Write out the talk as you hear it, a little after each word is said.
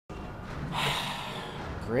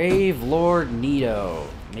GraveLord Nito.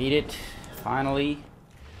 Made it, finally.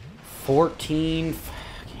 14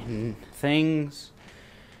 fucking things.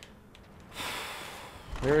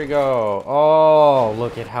 Here we go. Oh,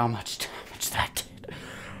 look at how much damage that did.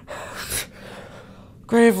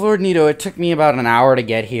 GraveLord Nito, it took me about an hour to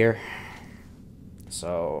get here.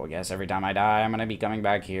 So, I guess every time I die, I'm gonna be coming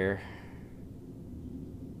back here.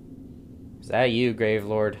 Is that you,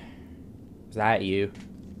 GraveLord? Is that you?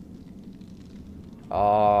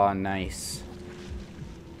 Oh, nice.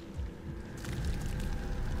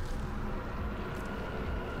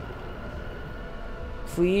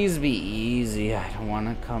 Please be easy. I don't want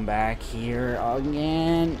to come back here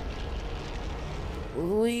again.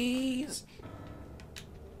 Please.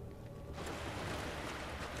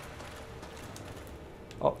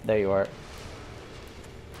 Oh, there you are.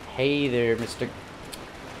 Hey there, Mr.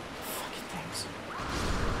 Fucking thanks.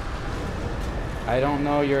 I don't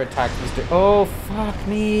know your attack, Mr. Oh, fuck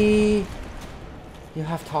me. You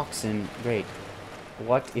have toxin. Great.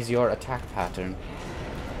 What is your attack pattern?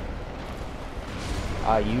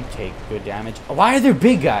 You take good damage. Why are there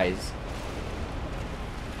big guys?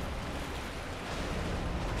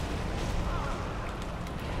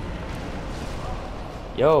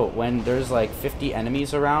 Yo, when there's like 50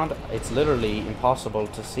 enemies around, it's literally impossible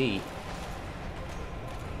to see.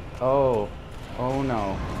 Oh. Oh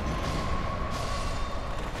no.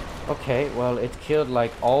 Okay, well, it killed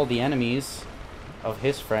like all the enemies of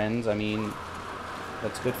his friends. I mean,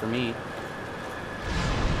 that's good for me.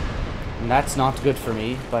 And that's not good for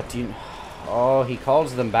me, but you... Oh, he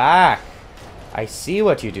calls them back. I see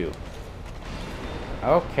what you do.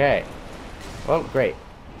 Okay. Well, great.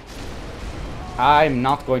 I'm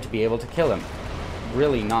not going to be able to kill him.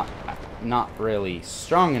 Really not really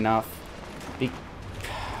strong enough.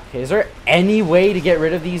 Okay, is there any way to get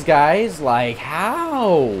rid of these guys? Like,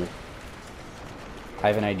 how? I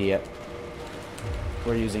have an idea.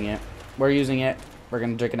 We're using it. We're using it. We're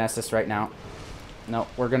gonna drink an Estus right now. No,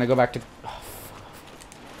 we're gonna go back to... Oh,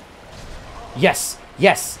 yes!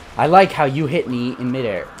 Yes! I like how you hit me in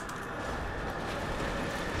midair.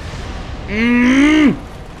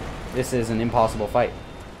 This is an impossible fight.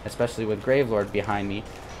 Especially with GraveLord behind me.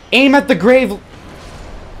 Aim at the grave...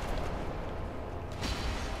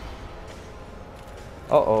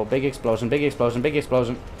 Uh-oh, big explosion, big explosion, big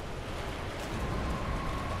explosion.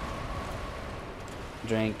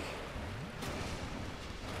 Drink.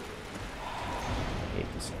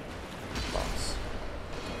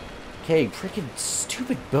 Okay, freaking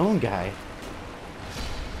stupid bone guy.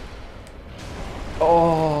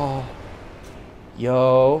 Oh.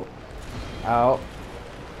 Yo. Ow.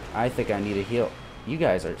 I think I need a heal. You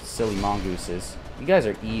guys are silly mongooses. You guys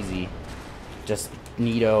are easy. Just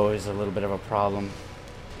Nito is a little bit of a problem.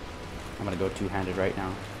 I'm gonna go two-handed right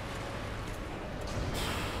now.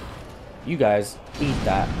 You guys eat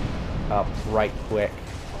that up right quick.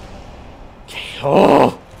 Okay.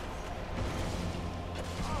 Oh.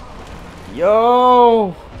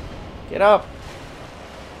 Yo! Get up!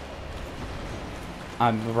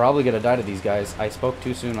 I'm probably gonna die to these guys. I spoke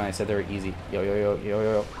too soon when I said they were easy. Yo, yo, yo, yo,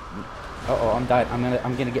 yo. Uh-oh, I'm died.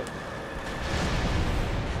 I'm gonna get...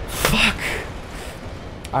 Fuck!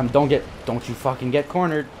 Don't you fucking get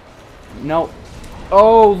cornered. No.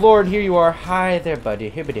 Oh, Lord, here you are. Hi there, buddy.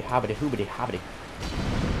 Hibbity, hobbity, hoobity, hobbity.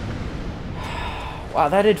 Wow,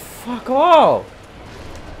 that did fuck all!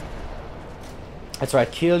 That's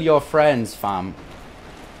right, kill your friends, fam.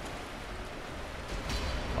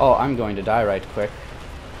 Oh, I'm going to die right quick.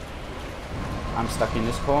 I'm stuck in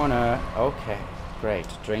this corner. Okay, great.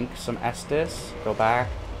 Drink some Estus. Go back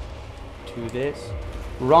to this.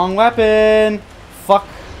 Wrong weapon! Fuck.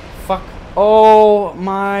 Fuck. Oh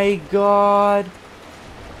my god.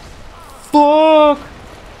 Fuck!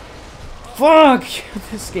 Fuck!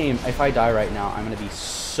 This game, if I die right now, I'm gonna be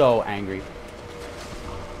so angry.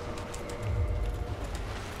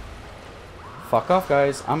 Fuck off,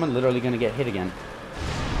 guys. I'm literally gonna get hit again.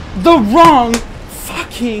 The wrong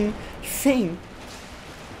fucking thing.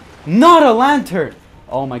 Not a lantern.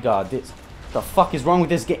 Oh my god. The fuck is wrong with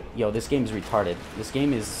this game? Yo, this game is retarded. This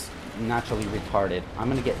game is naturally retarded. I'm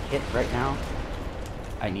gonna get hit right now.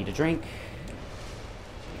 I need a drink.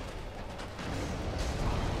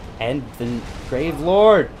 And the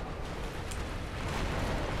GraveLord.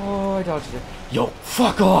 Oh, I dodged it. Yo,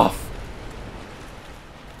 fuck off.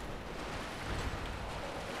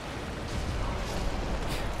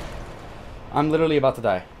 I'm literally about to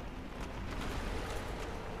die.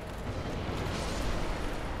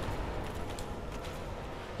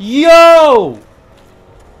 Yo!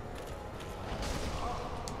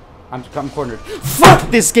 I'm cornered.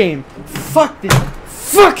 Fuck this game! Fuck this!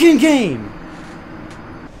 fucking game!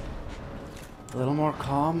 A little more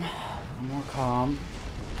calm. A little more calm.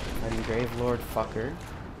 Fighting GraveLord fucker.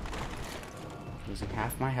 Losing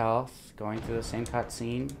half my health. Going through the same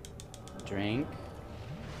cutscene. Drink.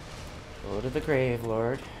 Go to the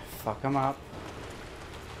GraveLord. Fuck him up.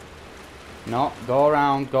 No, go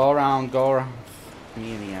around, go around, go around.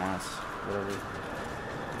 Me in the ass. Whatever.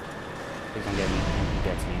 Please don't get me. He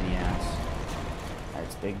gets me in the ass.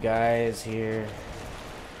 There's big guys here.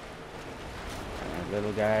 And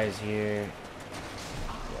little guys here.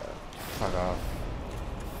 Yeah, fuck off.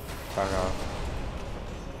 Fuck off.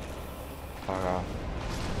 Fuck off.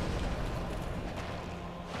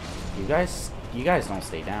 You guys don't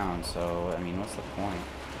stay down, so I mean, what's the point?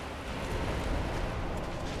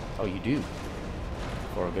 Oh, you do.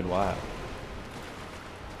 For a good while.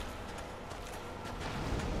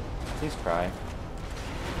 Please cry.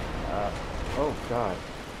 Oh god.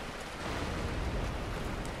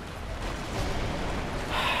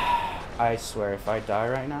 I swear, if I die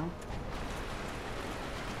right now,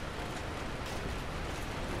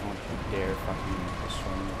 don't you dare fucking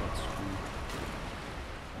destroy me.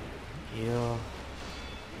 Heal.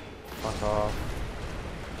 Fuck off.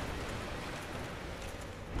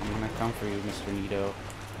 I'm gonna come for you, Mr. Nito.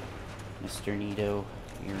 Mr. Nito,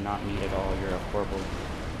 you're not neat at all. You're a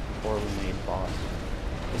horribly made boss.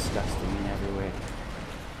 Disgusting in every way.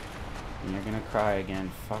 And you're gonna cry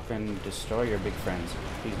again. Fucking destroy your big friends.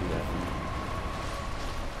 Please do that for me.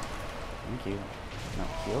 Thank you. No,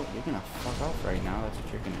 heal. You're gonna fuck off right now. That's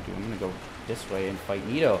what you're gonna do. I'm gonna go this way and fight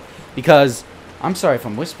Nito. Because, I'm sorry if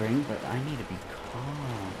I'm whispering, but I need to be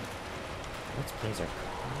calm. Let's Plays are calm.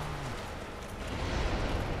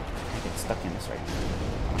 I get stuck in this right now.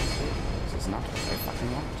 Honestly, this is not what I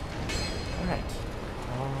fucking want. Alright.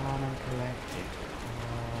 Calm and collected.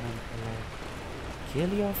 Calm and collected.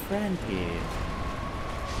 Kill your friend here.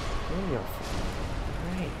 Kill your friend.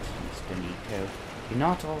 Great, Mr. Nito. You're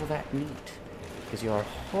not all that neat. Because you're a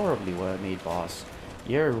horribly well-made boss.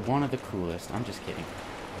 You're one of the coolest. I'm just kidding.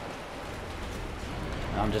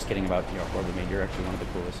 I'm just kidding about your horribly made. You're actually one of the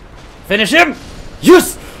coolest. Finish him!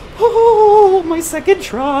 Yes! Oh, my second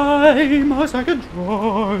try. My second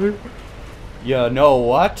try. You know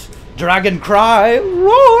what? Dragon cry.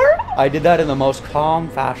 Roar! I did that in the most calm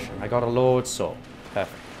fashion. I got a Lord Soul.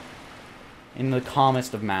 Perfect. In the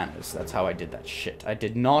calmest of manners. That's how I did that shit. I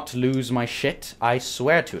did not lose my shit. I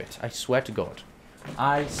swear to it. I swear to God.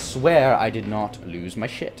 I swear I did not lose my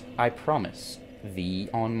shit. I promise thee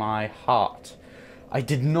on my heart. I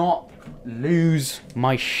did not lose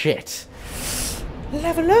my shit.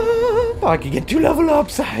 Level up! I can get 2 level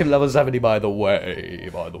ups. I'm level 70 by the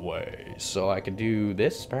way. So I can do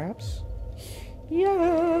this, perhaps?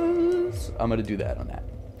 Yes. I'm gonna do that on that.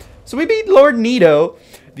 So we beat Lord Nito.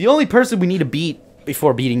 The only person we need to beat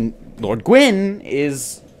before beating Lord Gwyn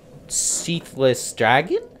is Seathless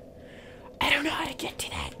Dragon? I don't know how to get to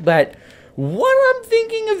that. But what I'm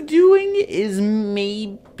thinking of doing is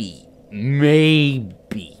maybe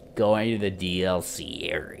going to the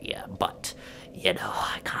DLC area. But, you know,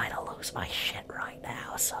 I kind of lose my shit right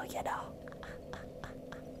now, so, you know.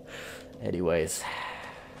 Anyways,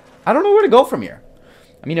 I don't know where to go from here.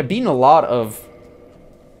 I mean, I've beaten a lot of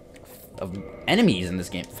enemies in this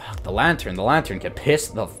game. Fuck, the lantern. The lantern can piss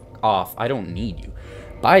the off. I don't need you.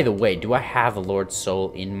 By the way, do I have a Lord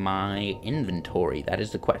Soul in my inventory? That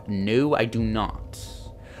is the question. No, I do not.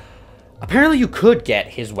 Apparently you could get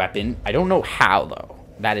his weapon. I don't know how, though.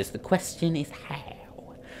 That is the question, is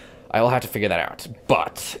how. I will have to figure that out.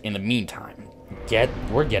 But, in the meantime,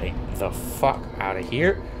 we're getting the fuck out of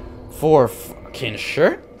here. For fucking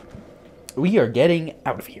sure. We are getting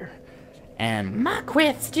out of here. And my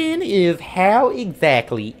question is, how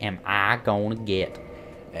exactly am I gonna get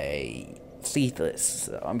a Seathless?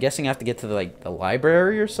 I'm guessing I have to get to the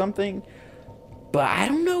library or something. But I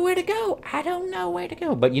don't know where to go.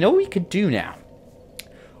 But you know what we could do now?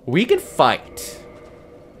 We could fight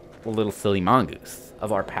a little silly mongoose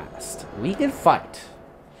of our past. We can fight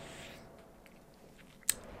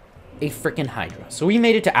a freaking Hydra. So we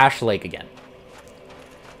made it to Ash Lake again.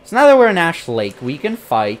 So now that we're in Ash Lake, we can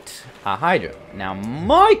fight a Hydra. Now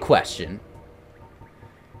my question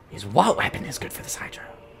is, what weapon is good for this Hydra?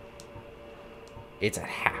 It's at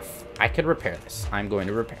half. I could repair this. I'm going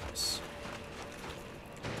to repair this.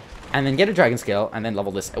 And then get a dragon scale, and then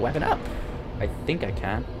level this weapon up. I think I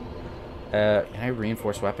can. Can I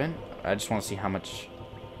reinforce weapon? I just want to see how much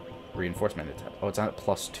reinforcement it's at. Oh, it's at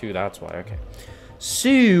 +2, that's why, okay. So,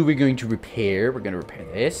 we're going to repair. We're going to repair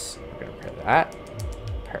this. We're going to repair that.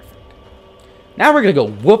 Perfect. Now we're going to go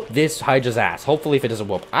whoop this Hydra's ass. Hopefully, if it doesn't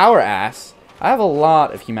whoop our ass, I have a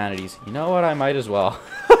lot of humanities. You know what? I might as well.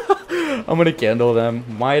 I'm gonna kindle them.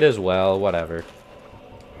 Might as well. Whatever.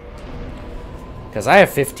 Because I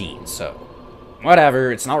have 15, so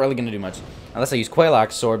whatever. It's not really gonna do much unless I use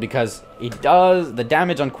Quailog's sword, because it does. The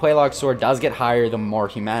damage on Quailog's sword does get higher the more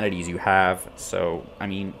humanities you have. So I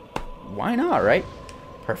mean, why not, right?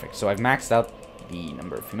 Perfect. So I've maxed out the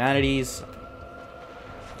number of humanities.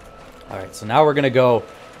 All right. So now we're gonna go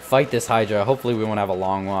fight this Hydra. Hopefully we won't have a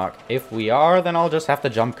long walk. If we are, then I'll just have to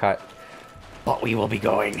jump cut. But we will be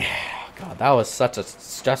going. God, that was such a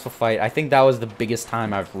stressful fight. I think that was the biggest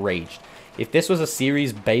time I've raged. If this was a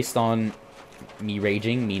series based on me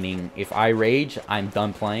raging, meaning if I rage, I'm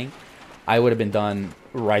done playing, I would have been done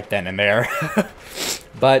right then and there.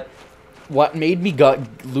 But what made me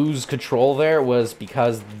lose control there was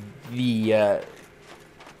because the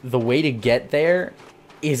way to get there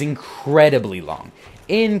is incredibly long.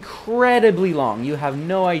 Incredibly long. You have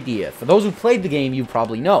no idea. For those who played the game, you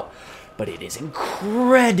probably know. But it is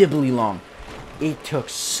incredibly long. It took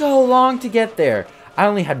so long to get there. I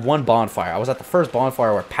only had one bonfire. I was at the first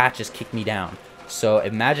bonfire where Patches kicked me down. So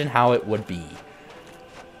imagine how it would be.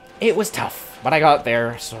 It was tough, but I got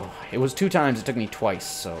there. So it was 2 times. It took me twice.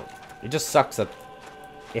 So it just sucks that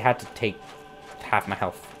it had to take half my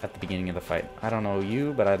health at the beginning of the fight. I don't know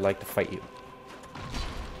you, but I'd like to fight you.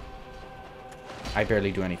 I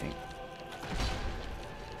barely do anything.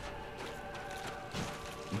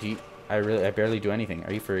 I barely do anything.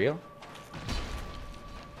 Are you for real?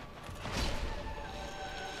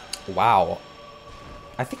 Wow.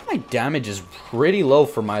 I think my damage is pretty low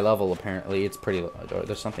for my level, apparently. It's pretty low.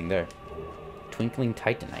 There's something there. Twinkling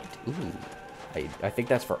Titanite. Ooh. I think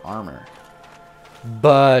that's for armor.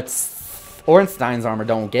 But Ornstein's armor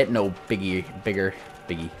don't get no bigger.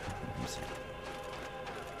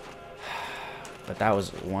 But that was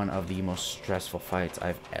one of the most stressful fights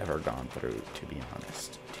I've ever gone through, to be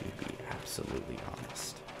honest. To be absolutely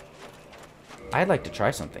honest. I'd like to try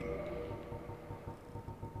something.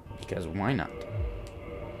 Because why not?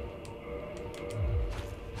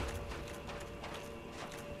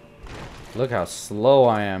 Look how slow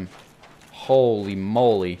I am. Holy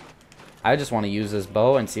moly. I just want to use this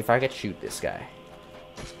bow and see if I can shoot this guy.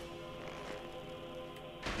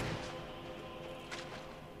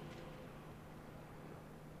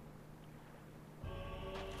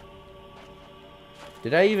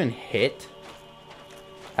 Did I even hit?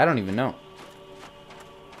 I don't even know.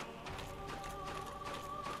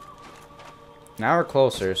 Now we're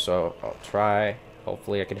closer, so I'll try.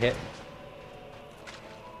 Hopefully I can hit.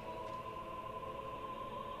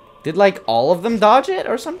 Did like all of them dodge it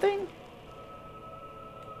or something?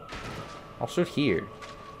 I'll shoot here.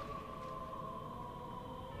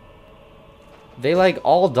 They like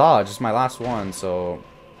all dodged. It's my last one, so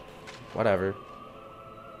whatever.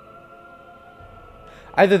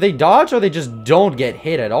 Either they dodge or they just don't get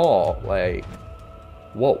hit at all. Like,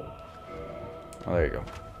 whoa. Oh, there you go.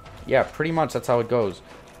 Yeah, pretty much that's how it goes.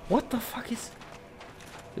 What the fuck is...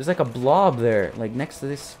 There's like a blob there, like next to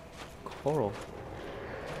this coral.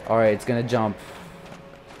 Alright, it's gonna jump.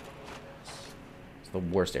 It's the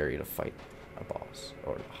worst area to fight a boss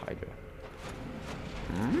or a Hydra.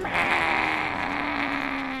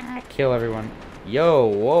 Kill everyone. Yo,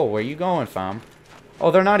 whoa, where you going, fam?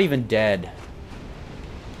 Oh, they're not even dead.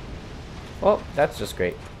 Well, that's just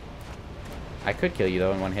great. I could kill you,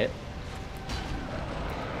 though, in one hit.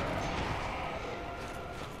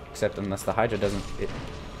 Except unless the Hydra doesn't...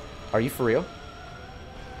 Are you for real?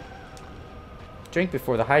 Drink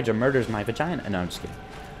before the Hydra murders my vagina. No, I'm just kidding.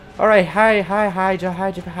 Alright, hi, Hydra,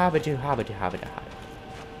 Hydra.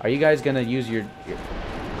 Are you guys gonna use your...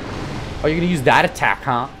 Oh, you're gonna use that attack,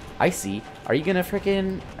 huh? I see. Are you gonna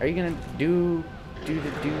frickin'... Are you gonna do...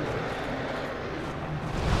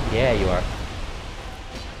 Yeah, you are.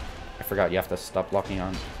 I forgot you have to stop locking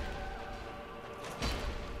on.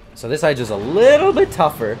 So this Hydra's a little bit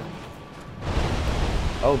tougher.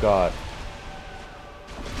 Oh god.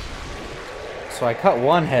 So I cut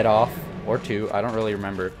one head off, or two. I don't really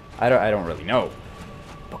remember. I don't really know.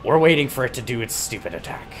 But we're waiting for it to do its stupid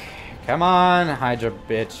attack. Come on, Hydra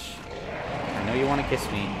bitch. I know you want to kiss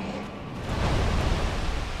me.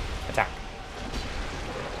 Attack.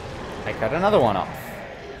 I cut another one off.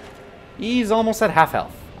 He's almost at half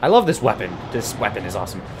health. I love this weapon. This weapon is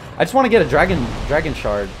awesome. I just want to get a dragon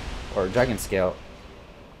shard or dragon scale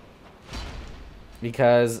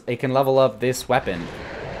because it can level up this weapon.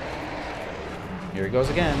 Here it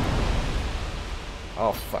goes again.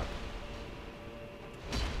 Oh fuck.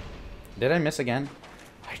 Did I miss again?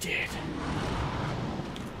 I did.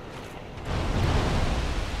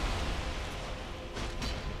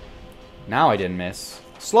 Now I didn't miss.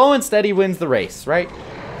 Slow and steady wins the race, right?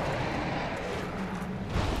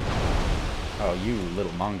 Oh, you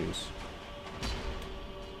little mongoose.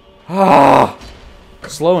 Ah!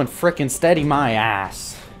 Slow and frickin' steady my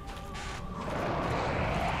ass.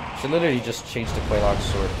 Should literally just change to GraveLord's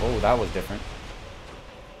sword. Oh, that was different.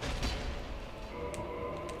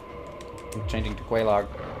 I'm changing to GraveLord.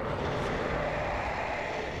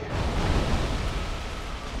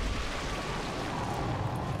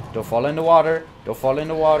 Don't fall in the water. Don't fall in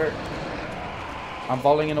the water. I'm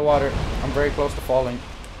falling in the water. I'm very close to falling.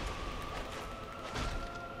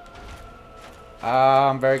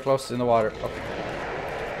 I'm very close in the water. Okay.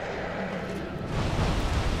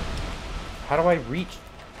 How do I reach?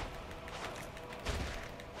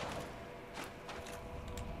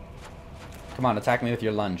 Come on, attack me with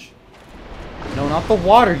your lunge. No, not the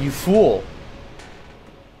water, you fool.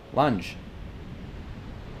 Lunge.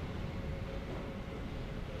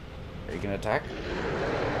 Are you gonna attack?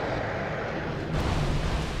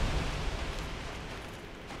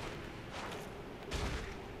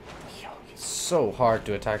 Yo, it's so hard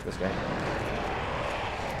to attack this guy.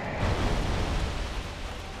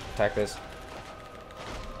 Attack this.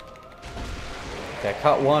 Okay, I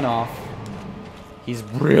cut one off. He's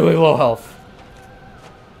really low health.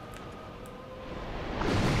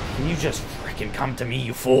 Can you just freaking come to me,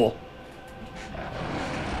 you fool?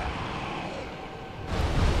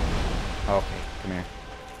 Okay, come here.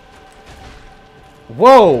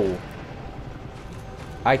 Whoa!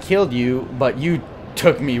 I killed you, but you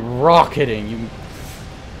took me rocketing. You.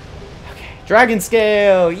 Okay, dragon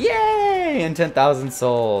scale! Yay! And 10,000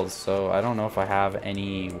 souls. So I don't know if I have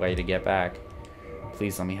any way to get back.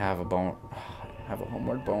 Please let me have a bone. I have a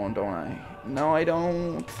homeward bone, don't I? No, I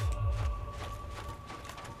don't.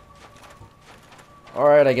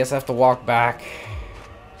 Alright, I guess I have to walk back.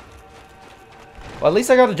 Well, at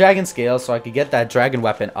least I got a dragon scale, so I could get that dragon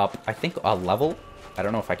weapon up. I think a level? I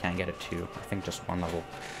don't know if I can get it 2. I think just 1 level.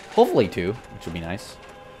 Hopefully 2, which would be nice.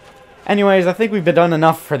 Anyways, I think we've been done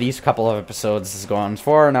enough for these couple of episodes. This has gone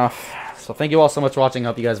far enough. So thank you all so much for watching. I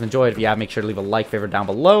hope you guys have enjoyed. If you have, make sure to leave a like, favorite down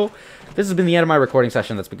below. This has been the end of my recording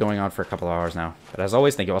session that's been going on for a couple of hours now. But as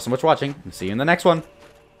always, thank you all so much for watching, and see you in the next one.